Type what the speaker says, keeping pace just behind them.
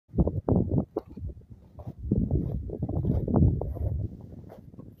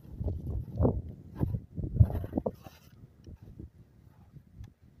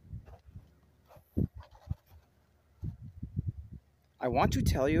I want to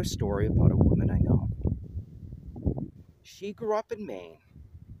tell you a story about a woman I know. She grew up in Maine.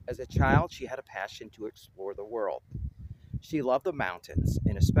 As a child, she had a passion to explore the world. She loved the mountains,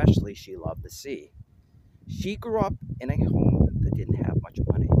 and especially she loved the sea. She grew up in a home that didn't have much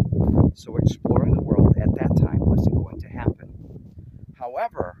money, so exploring the world at that time wasn't going to happen.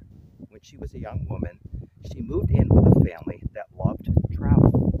 However, when she was a young woman, she moved in with a family that loved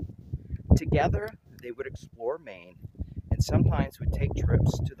travel. Together, they would explore Maine and sometimes would take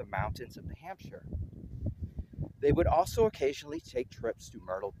trips to the mountains of New Hampshire. They would also occasionally take trips to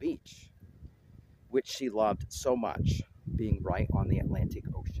Myrtle Beach, which she loved so much, being right on the Atlantic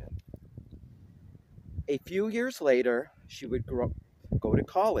Ocean. A few years later, she would go to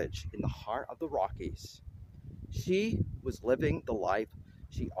college in the heart of the Rockies. She was living the life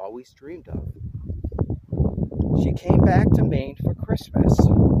she always dreamed of. She came back to Maine for Christmas.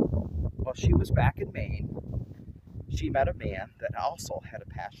 While she was back in Maine, she met a man that also had a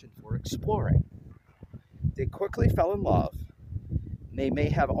passion for exploring. They quickly fell in love. They may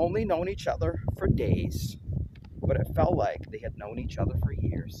have only known each other for days, but it felt like they had known each other for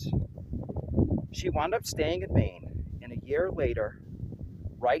years. She wound up staying in Maine, and a year later,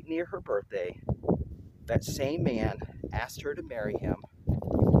 right near her birthday, that same man asked her to marry him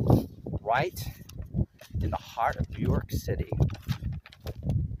right in the heart of New York City.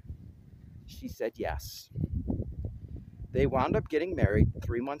 She said yes. They wound up getting married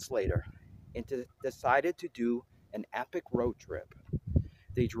 3 months later and decided to do an epic road trip.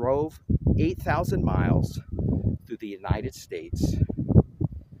 They drove 8,000 miles through the United States.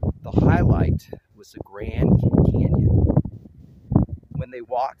 The highlight was the Grand Canyon. When they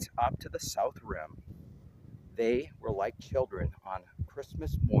walked up to the South Rim, they were like children on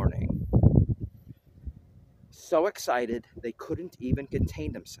Christmas morning. So excited they couldn't even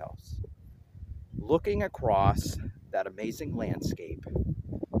contain themselves. Looking across that amazing landscape,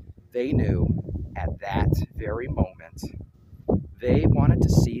 they knew at that very moment they wanted to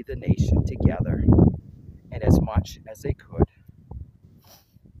see the nation together and as much as they could.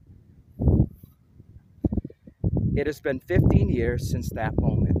 It has been 15 years since that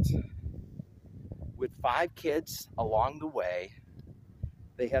moment. With 5 kids along the way,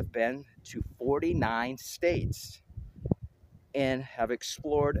 they have been to 49 states and have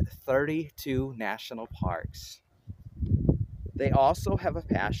explored 32 national parks. They also have a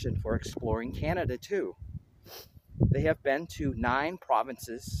passion for exploring Canada too. They have been to 9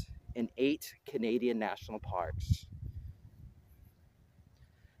 provinces and 8 Canadian national parks.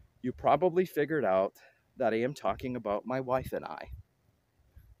 You probably figured out that I am talking about my wife and I.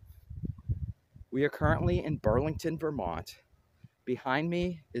 We are currently in Burlington, Vermont. Behind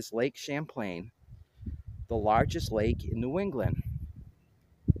me is Lake Champlain, the largest lake in New England.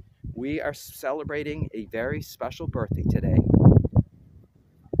 We are celebrating a very special birthday today.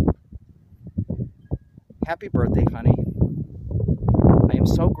 Happy birthday, honey. I am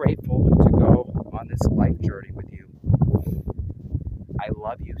so grateful to go on this life journey with you. I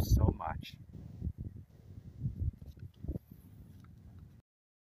love you so much.